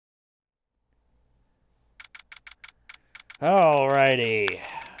Alrighty.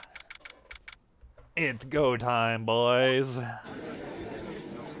 It's go time, boys.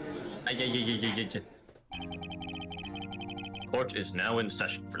 Court is now in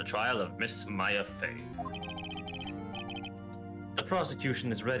session for the trial of Miss Maya Fey. The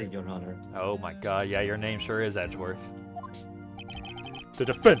prosecution is ready, Your Honor. Oh my god, yeah, your name sure is Edgeworth. The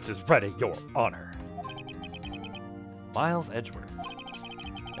defense is ready, Your Honor. Miles Edgeworth.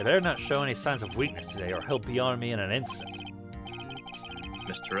 They better not show any signs of weakness today, or he'll be on me in an instant.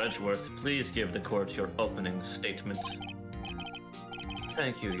 Mr. Edgeworth, please give the court your opening statement.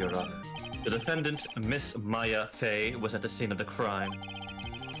 Thank you, Your Honor. The defendant, Miss Maya Fey, was at the scene of the crime.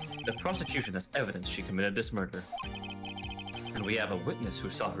 The prosecution has evidence she committed this murder. And we have a witness who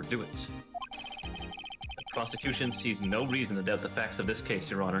saw her do it. The prosecution sees no reason to doubt the facts of this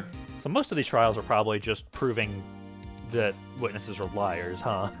case, Your Honor. So most of these trials are probably just proving that witnesses are liars,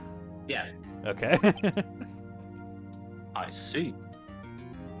 huh? Yeah. Okay. I see.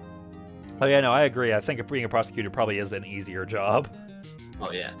 Oh yeah, no, I agree. I think being a prosecutor probably is an easier job.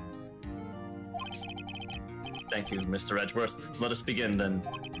 Oh, yeah. Thank you, Mr. Edgeworth. Let us begin, then.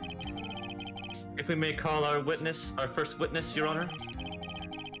 If we may call our first witness, Your Honor.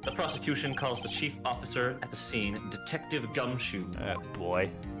 The prosecution calls the chief officer at the scene, Detective Gumshoe. Oh, boy.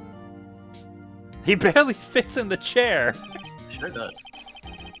 He barely fits in the chair. Sure does.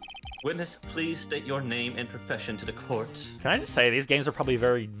 Witness, please state your name and profession to the court. Can I just say, these games are probably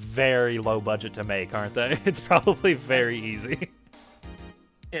very, very low budget to make, aren't they? It's probably very easy.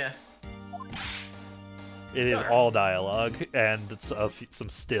 Yeah. It is all dialogue and some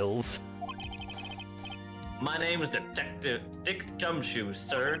stills. My name is Detective Dick Gumshoe,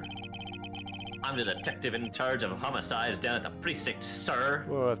 sir. I'm the detective in charge of homicides down at the precinct, sir.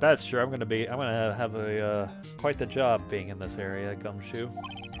 Well, if that's true, I'm gonna have quite the job being in this area, Gumshoe.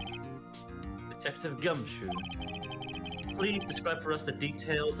 Detective Gumshoe, please describe for us the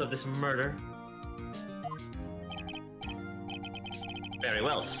details of this murder. Very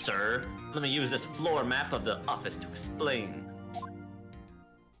well, sir. Let me use this floor map of the office to explain.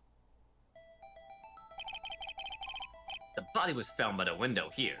 The body was found by the window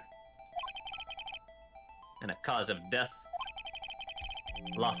here. And a cause of death,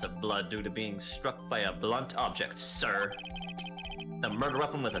 loss of blood due to being struck by a blunt object, sir. The murder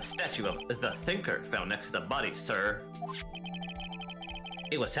weapon was a statue of the Thinker found next to the body, sir.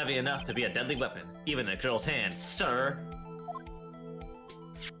 It was heavy enough to be a deadly weapon, even in a girl's hand, sir.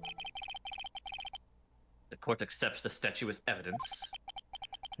 The court accepts the statue as evidence.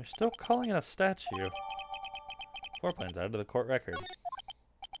 They're still calling it a statue. Floor plans added to the court record.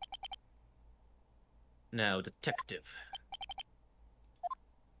 Now, detective.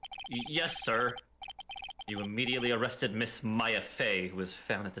 Yes, sir. You immediately arrested Miss Maya Fey, who was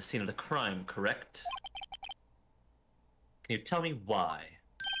found at the scene of the crime, correct? Can you tell me why?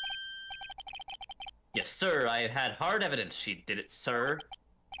 Yes, sir. I had hard evidence she did it, sir.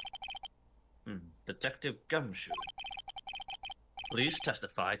 Detective Gumshoe. Please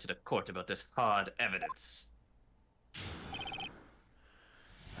testify to the court about this hard evidence.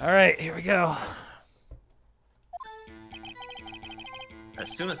 Alright, here we go. As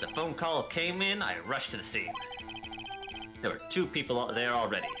soon as the phone call came in, I rushed to the scene. There were two people there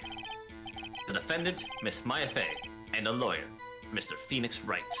already. The defendant, Miss Maya Fey, and a lawyer, Mr. Phoenix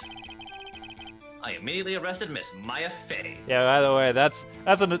Wright. I immediately arrested Miss Maya Fey. Yeah, by the way, that's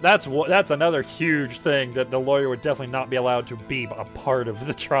another huge thing that the lawyer would definitely not be allowed to be a part of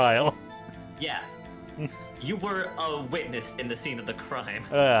the trial. Yeah. You were a witness in the scene of the crime.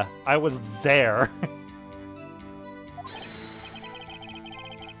 I was there.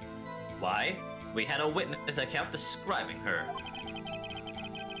 Why? We had a witness account describing her.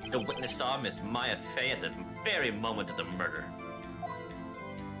 The witness saw Miss Maya Fey at the very moment of the murder.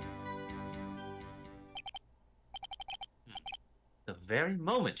 The very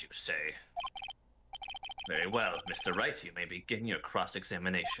moment, you say? Very well, Mr. Wright, you may begin your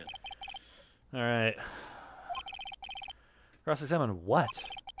cross-examination. Alright. Cross-examine what?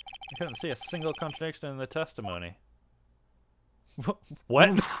 I couldn't see a single contradiction in the testimony.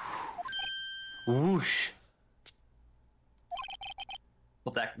 What? Whoosh.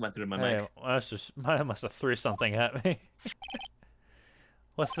 Well, that went through my mic. I must have threw something at me.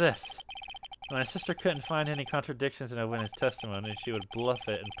 What's this? When my sister couldn't find any contradictions in a witness testimony, she would bluff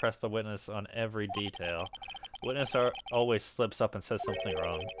it and press the witness on every detail. The witness always slips up and says something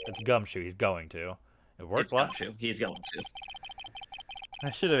wrong. It's Gumshoe, he's going to. It worked. It's Gumshoe, he's going to.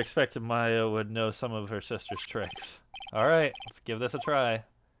 I should have expected Maya would know some of her sister's tricks. Alright, let's give this a try.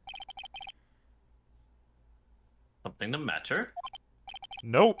 Something the matter?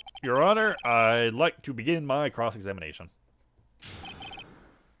 Nope, Your Honor. I'd like to begin my cross-examination.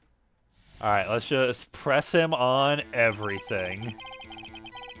 Alright, let's just press him on everything.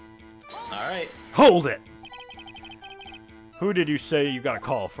 Alright. Hold it! Who did you say you got a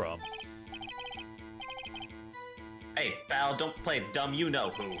call from? Hey, pal, don't play dumb, you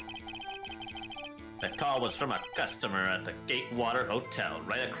know who. The call was from a customer at the Gatewater Hotel,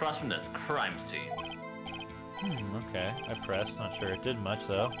 right across from the crime scene. Okay. I pressed. Not sure it did much,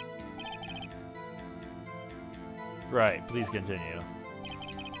 though. Right, please continue.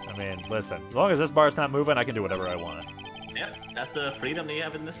 I mean, listen. As long as this bar's not moving, I can do whatever I want. Yep, that's the freedom that you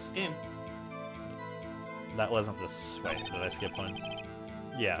have in this game. That wasn't this... Wait, did I skip one?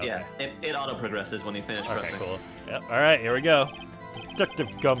 Yeah, okay. Yeah, it auto-progresses when you finish Okay, pressing. cool. Yep, alright, here we go. Detective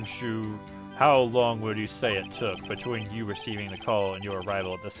Gumshoe, how long would you say it took between you receiving the call and your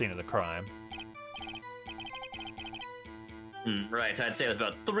arrival at the scene of the crime? Right, I'd say it was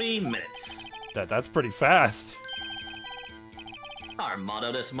about 3 minutes. That's pretty fast. Our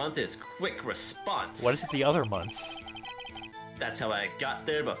motto this month is quick response. What is it the other months? That's how I got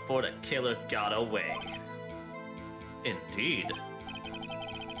there before the killer got away. Indeed.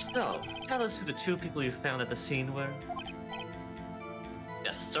 So, tell us who the 2 people you found at the scene were.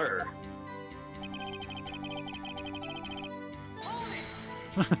 Yes, sir.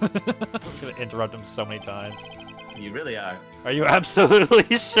 I'm gonna interrupt him so many times. You really are. Are you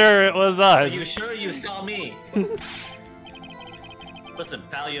absolutely sure it was us? Are you sure you saw me? Listen,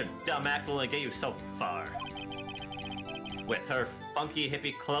 pal, your dumb act will only get you so far. With her funky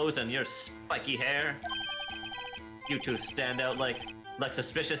hippie clothes and your spiky hair, you 2 stand out like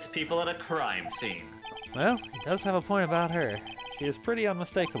suspicious people at a crime scene. Well, he does have a point about her. She is pretty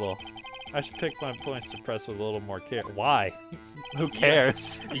unmistakable. I should pick my points to press with a little more care. Why? Who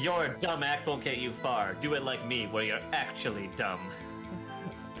cares? Your dumb act won't get you far. Do it like me, where you're actually dumb.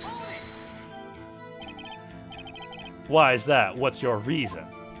 Why is that? What's your reason?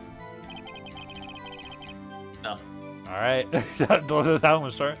 Oh. Alright. that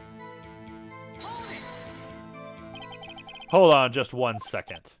one, sorry. Hold on just 1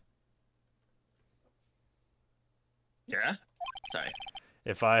 second. Yeah? Sorry.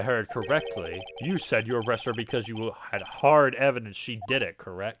 If I heard correctly, you said you arrested her because you had hard evidence she did it,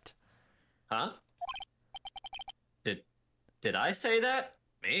 correct? Huh? Did I say that?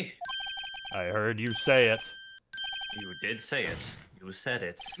 Me? I heard you say it. You did say it. You said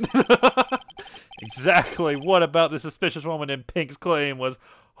it. Exactly. What about the suspicious woman in Pink's claim was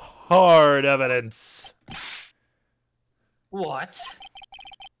hard evidence? What?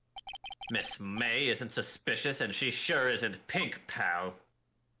 Miss May isn't suspicious, and she sure isn't Pink, pal.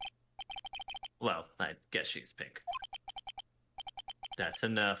 Well, I guess she's Pink. That's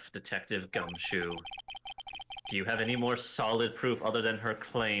enough, Detective Gumshoe. Do you have any more solid proof other than her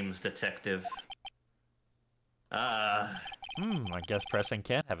claims, Detective? I guess pressing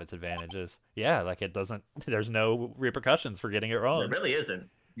can have its advantages. Yeah, like it doesn't... There's no repercussions for getting it wrong. There really isn't.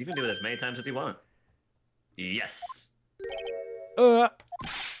 You can do it as many times as you want. Yes. Sorry,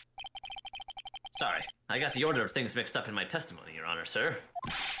 I got the order of things mixed up in my testimony, Your Honor, sir.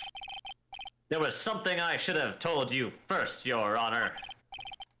 There was something I should have told you first, Your Honor.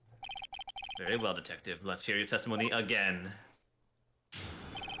 Very well, Detective. Let's hear your testimony again.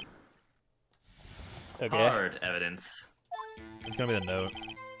 Okay. Hard evidence. It's gonna be the note.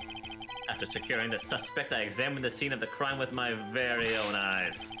 After securing the suspect, I examined the scene of the crime with my very own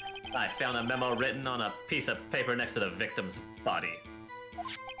eyes. I found a memo written on a piece of paper next to the victim's body.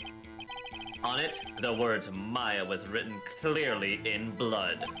 On it, the words Maya was written clearly in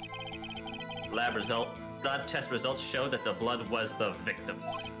blood. Blood test results showed that the blood was the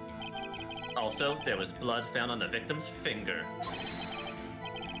victim's. Also, there was blood found on the victim's finger.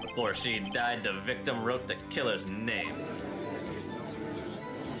 Before she died, the victim wrote the killer's name.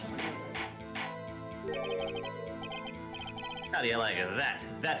 How do you like that?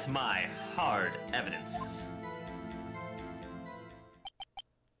 That's my hard evidence.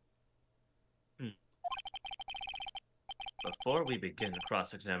 Before we begin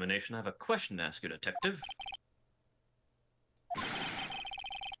cross-examination, I have a question to ask you, Detective.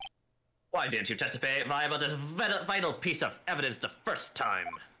 Why didn't you testify about this vital piece of evidence the first time?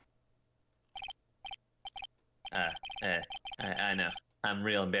 I know. I'm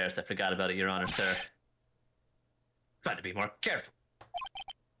real embarrassed I forgot about it, Your Honor, sir. Try to be more careful.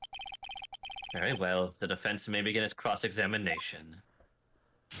 Very well, the defense may begin its cross-examination.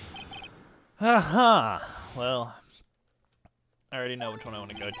 Well, I already know which one I want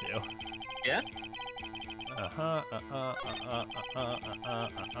to go to. Yeah?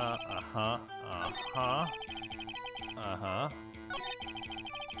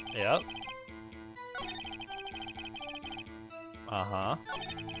 Yep.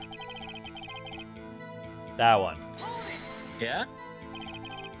 That one. Yeah?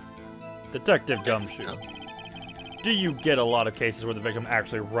 Detective Gumshoe. Do you get a lot of cases where the victim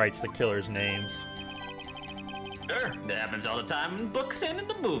actually writes the killer's names? Sure, that happens all the time in books and in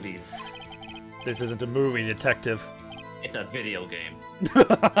the movies. This isn't a movie, detective. It's a video game.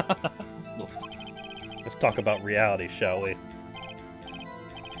 Let's talk about reality, shall we?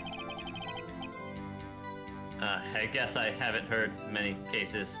 I guess I haven't heard many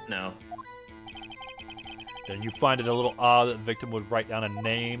cases, no. Then you find it a little odd that the victim would write down a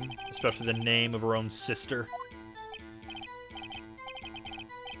name, especially the name of her own sister.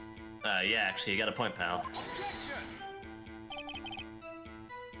 Yeah, actually, you got a point, pal.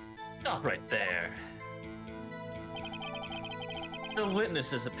 Stop right there. The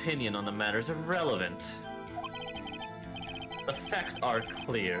witness's opinion on the matter is irrelevant. The facts are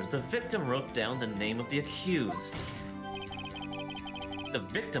clear. The victim wrote down the name of the accused. The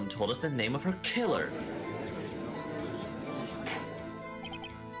victim told us the name of her killer.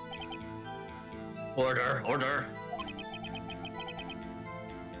 Order, order.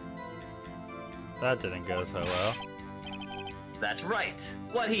 That didn't go so well. That's right.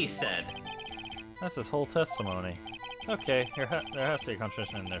 What he said. That's his whole testimony. Okay, there has to be a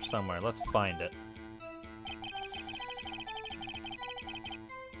contradiction in there somewhere. Let's find it.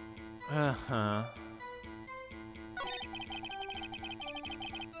 Uh-huh.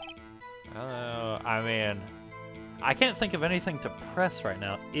 I mean, I can't think of anything to press right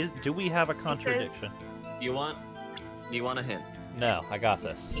now. Do we have a contradiction? You want a hint? No, I got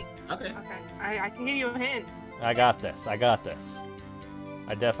this. Okay. Okay, I can give you a hint. I got this. I got this.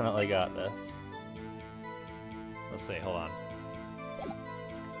 I definitely got this. Let's see, hold on.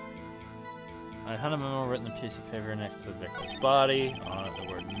 I had a memo written on a piece of paper next to the victim's body. On it, the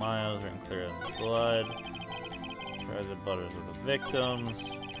word miles written clear in the blood. Try the blood of the victims.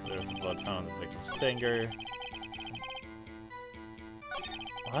 There's the blood found on the victim's finger.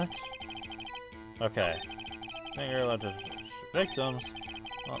 What? Okay. Finger allowed to victims.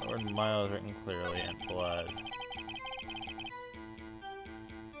 On the word miles written clearly in blood.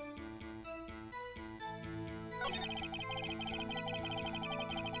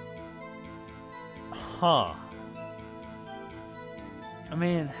 Huh. I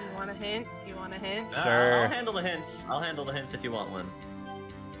mean... You want a hint? You want a hint? Sure. I'll handle the hints. I'll handle the hints if you want one.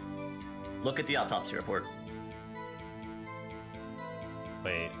 Look at the autopsy report.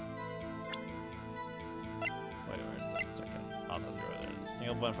 Wait, where's the second autopsy report? The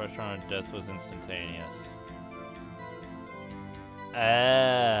single blunt pressure on death was instantaneous.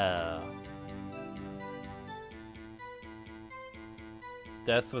 Oh.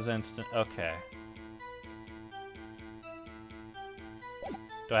 Death was instant. Okay.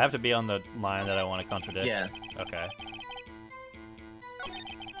 Do I have to be on the line that I want to contradict? Yeah. Okay.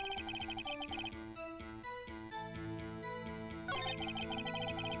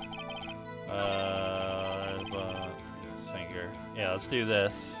 Finger. Yeah, let's do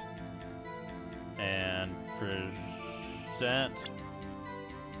this. And present.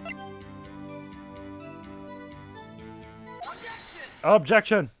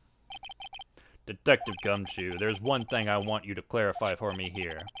 Objection! Detective Gumshoe, there's one thing I want you to clarify for me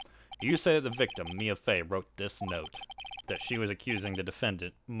here. You say that the victim, Mia Fey, wrote this note. That she was accusing the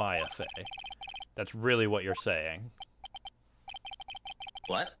defendant, Maya Fey. That's really what you're saying.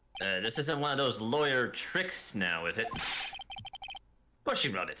 What? This isn't one of those lawyer tricks now, is it? Of course she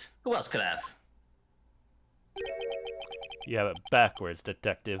wrote it. Who else could have? You have it backwards,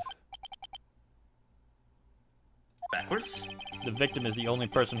 detective. Backwards? The victim is the only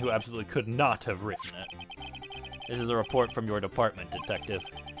person who absolutely could not have written it. This is a report from your department, detective.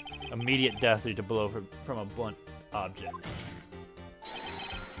 Immediate death due to blow from a blunt object.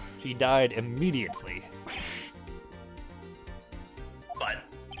 She died immediately. But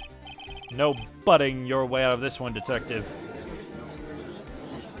No butting your way out of this one, detective.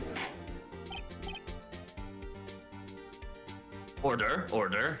 order,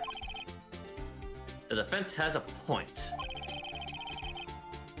 order. The defense has a point.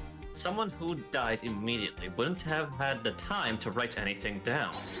 Someone who died immediately wouldn't have had the time to write anything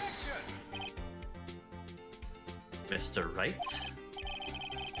down. Mr. Wright?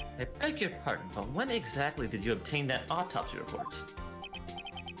 I beg your pardon, but when exactly did you obtain that autopsy report?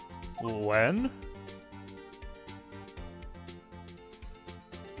 When?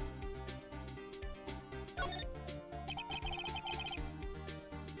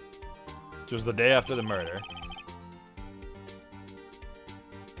 It was the day after the murder.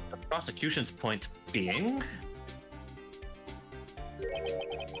 The prosecution's point being?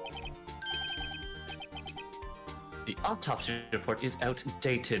 The autopsy report is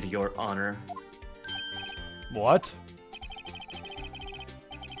outdated, Your Honor. What?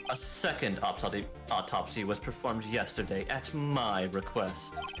 A second autopsy was performed yesterday at my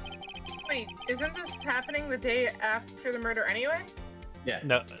request. Wait, isn't this happening the day after the murder anyway? Yeah.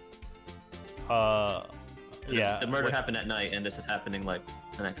 No. Yeah. The murder happened at night, and this is happening like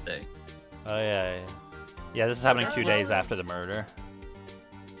the next day. Oh yeah. Yeah, this is happening 2 days after the murder.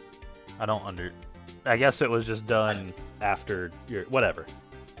 I guess it was just done after your whatever.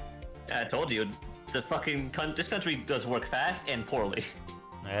 Yeah, I told you, this country does work fast and poorly.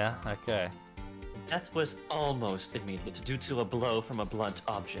 Yeah. Okay. Death was almost immediate due to a blow from a blunt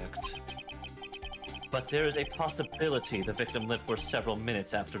object. But there is a possibility the victim lived for several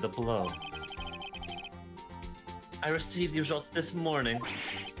minutes after the blow. I received the results this morning.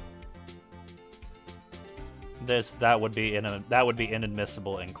 That would be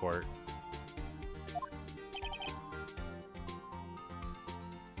inadmissible in court.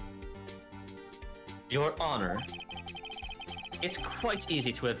 Your Honor, it's quite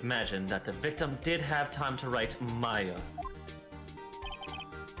easy to imagine that the victim did have time to write Maya.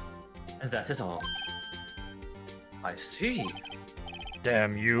 That is all. I see.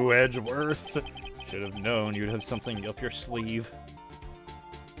 Damn you, Edgeworth. Should have known you'd have something up your sleeve.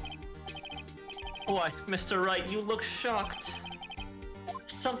 Why, Mr. Wright, you look shocked.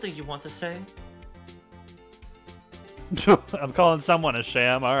 Something you want to say? I'm calling someone a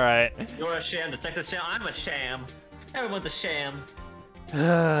sham, alright. You're a sham, Detective Sham. I'm a sham. Everyone's a sham.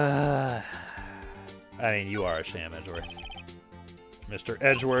 I mean, you are a sham, Edgeworth. Mr.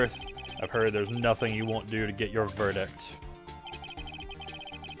 Edgeworth, I've heard there's nothing you won't do to get your verdict.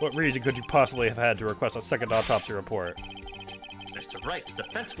 What reason could you possibly have had to request a second autopsy report? Mr. Wright, the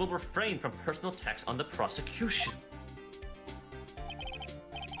defense will refrain from personal attacks on the prosecution.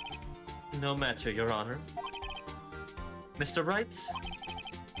 No matter, Your Honor. Mr. Wright,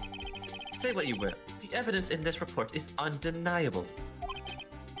 say what you will. The evidence in this report is undeniable.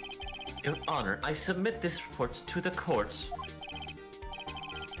 Your Honor, I submit this report to the court.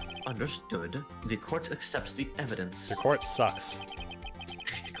 Understood. The court accepts the evidence. The court sucks.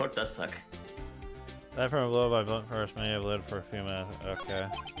 The court does suck. That from a blow by blunt force may have lived for a few minutes. Okay.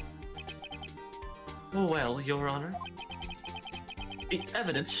 Well, Your Honor. The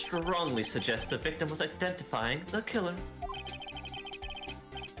evidence strongly suggests the victim was identifying the killer.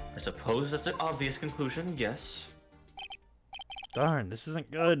 I suppose that's an obvious conclusion, yes. Darn, this isn't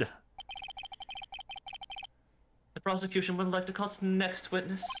good. The prosecution would like to call its next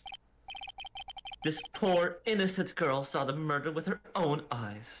witness. This poor, innocent girl saw the murder with her own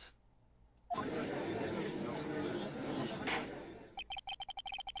eyes.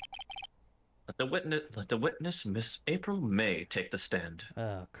 Let the witness, Miss April May, take the stand.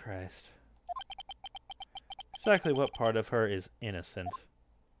 Oh, Christ. Exactly what part of her is innocent?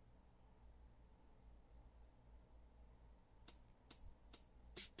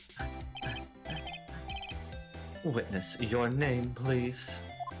 Witness, your name, please.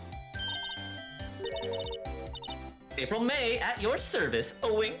 April May, at your service.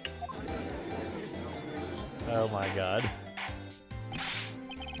 A wink. Oh my god.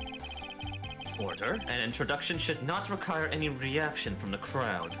 Order. An introduction should not require any reaction from the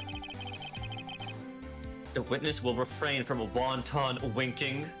crowd. The witness will refrain from a wanton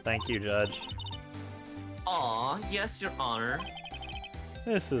winking. Thank you, Judge. Aw, yes, Your Honor.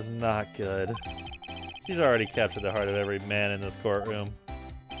 This is not good. She's already captured the heart of every man in this courtroom.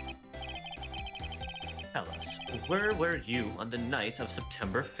 Tell us, where were you on the night of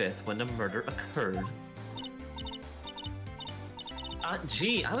September 5th when the murder occurred?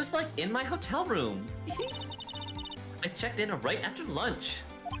 Gee, I was like in my hotel room. I checked in right after lunch.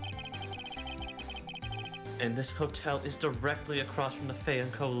 And this hotel is directly across from the Fay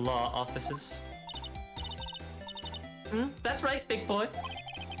 & Co. law offices. That's right, big boy.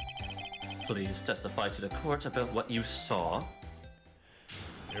 Please testify to the court about what you saw.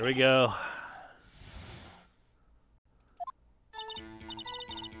 Here we go.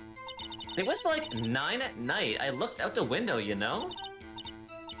 It was like 9 at night. I looked out the window, you know?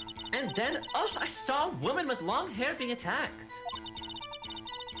 And then, I saw a woman with long hair being attacked.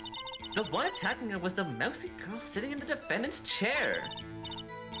 The one attacking her was the mousy girl sitting in the defendant's chair.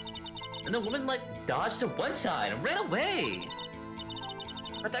 And the woman, dodged to one side and ran away.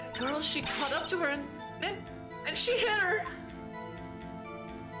 But that girl, she caught up to her and she hit her.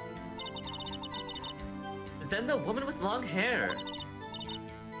 And then the woman with long hair,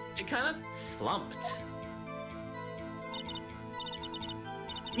 she kind of slumped.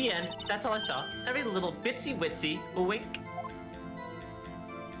 The end. That's all I saw. Every little bitsy witsy wink.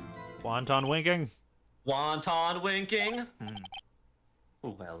 Wonton winking? Wonton winking.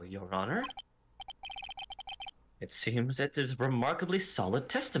 Well, Your Honor. It seems it is remarkably solid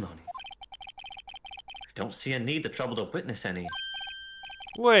testimony. I don't see a need to trouble the witness any.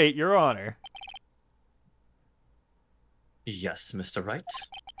 Wait, Your Honor. Yes, Mr. Wright.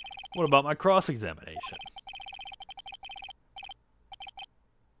 What about my cross-examination?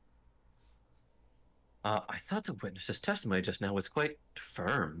 I thought the witness's testimony just now was quite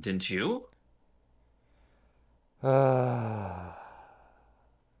firm, didn't you? Mr.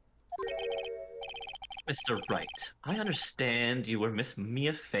 Wright, I understand you were Miss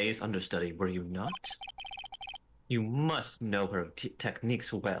Mia Fey's understudy, were you not? You must know her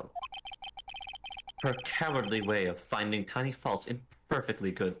techniques well. Her cowardly way of finding tiny faults in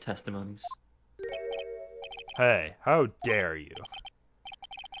perfectly good testimonies. Hey, how dare you?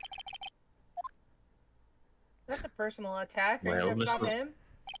 That's a personal attack. Are Well, you gonna stop Mr. him?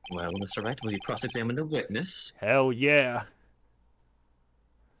 Well, Mr. Wright, will you cross-examine the witness? Hell yeah.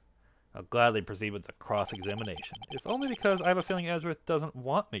 I'll gladly proceed with the cross-examination, if only because I have a feeling Ezra doesn't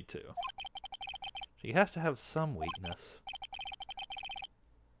want me to. She has to have some weakness.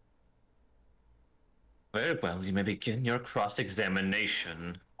 Very well, you may begin your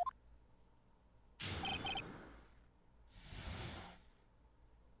cross-examination.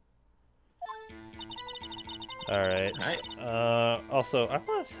 Alright. Also, I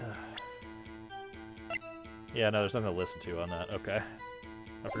want to... Yeah, no, there's nothing to listen to on that. Okay.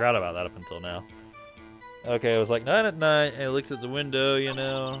 I forgot about that up until now. Okay, it was like 9 at night, and I looked at the window, you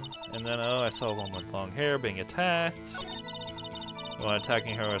know, and then, oh, I saw one with long hair being attacked. The one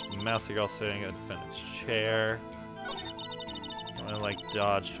attacking her was the mousy girl sitting in the defendant's chair. I, like,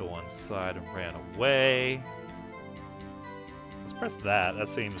 dodged to one side and ran away. Let's press that. That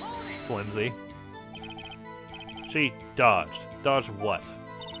seems flimsy. She dodged. Dodged what?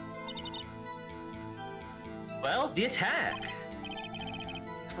 Well, the attack.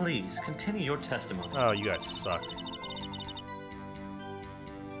 Please, continue your testimony. Oh, you guys suck.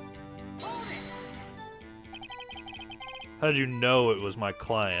 How did you know it was my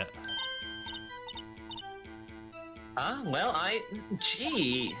client? Well,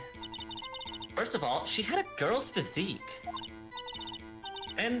 gee. First of all, she had a girl's physique.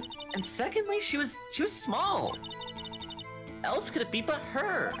 And secondly, she was small. Who else could it be but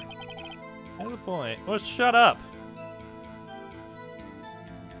her? What's the point? Well, shut up.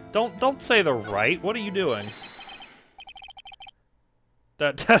 Don't say the right. What are you doing?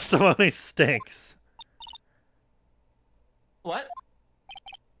 That testimony stinks. What?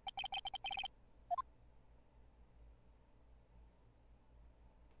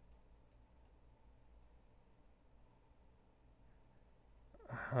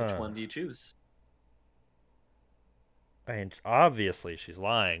 Which one do you choose? I mean, obviously she's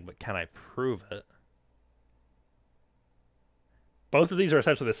lying, but can I prove it? Both of these are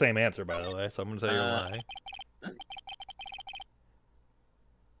essentially the same answer, by the way, so I'm going to say you're lying.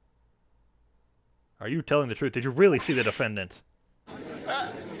 Are you telling the truth? Did you really see the defendant?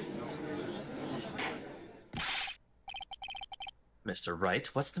 Mr. Wright,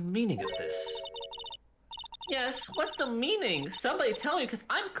 what's the meaning of this? Yes, what's the meaning? Somebody tell me, because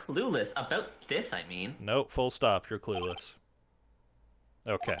I'm clueless about this, I mean. Nope, full stop. You're clueless.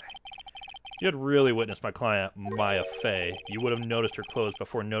 Okay. If you had really witnessed my client, Maya Fey, you would have noticed her clothes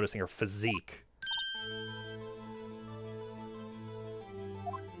before noticing her physique.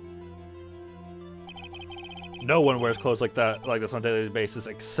 No one wears clothes like this on a daily basis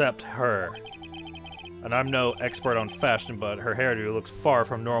except her. And I'm no expert on fashion, but her hairdo looks far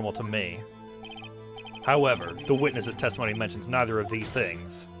from normal to me. However, the witness's testimony mentions neither of these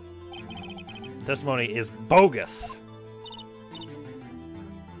things. Testimony is bogus.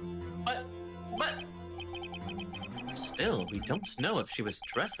 But... Still, we don't know if she was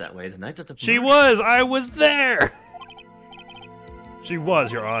dressed that way the night of the She murder. was! I was there! She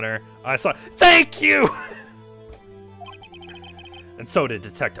was, Your Honor. I saw... Thank you! And so did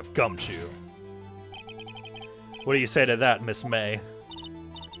Detective Gumshoe. What do you say to that, Miss May?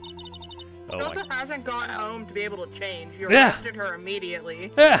 She also hasn't gone home to be able to change. You Yeah. arrested her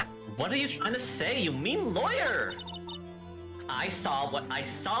immediately. Yeah! What are you trying to say, you mean lawyer? I saw what I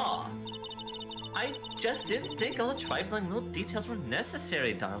saw. I just didn't think all the trifling little details were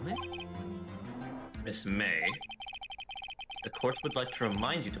necessary, darling. Miss May, the court would like to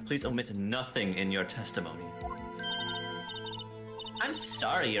remind you to please omit nothing in your testimony. I'm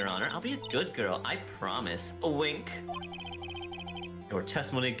sorry, Your Honor. I'll be a good girl, I promise. A wink. Your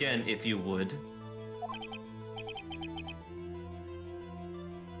testimony again, if you would.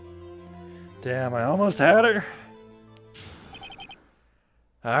 Damn, I almost had her.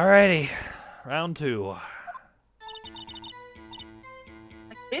 Alrighty. Round 2. I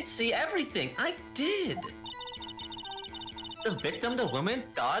did see everything. I did. The victim, the woman,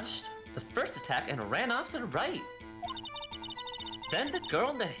 dodged the first attack and ran off to the right. Then the girl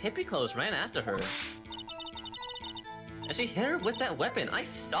in the hippie clothes ran after her. And she hit her with that weapon. I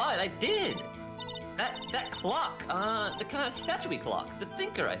saw it, I did! That clock, the kind of statue-y clock. The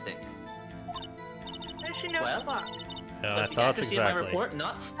thinker, I think. How does she know the clock? No, Was I the thought accuracy of my exactly. report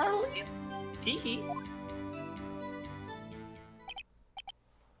not startling? Teehee.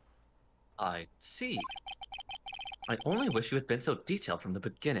 I see. I only wish you had been so detailed from the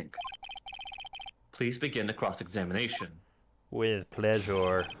beginning. Please begin the cross-examination. With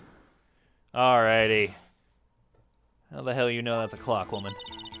pleasure. Alrighty. How the hell you know that's a clock, woman?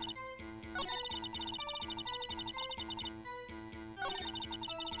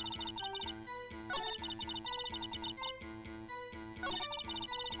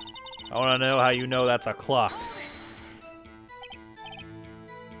 I want to know how you know that's a clock.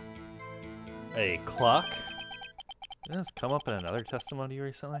 A clock? Did this come up in another testimony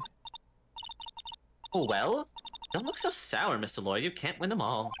recently? Oh well? Don't look so sour, Mr. Lawyer. You can't win them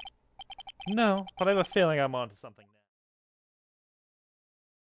all. No, but I have a feeling I'm onto something now.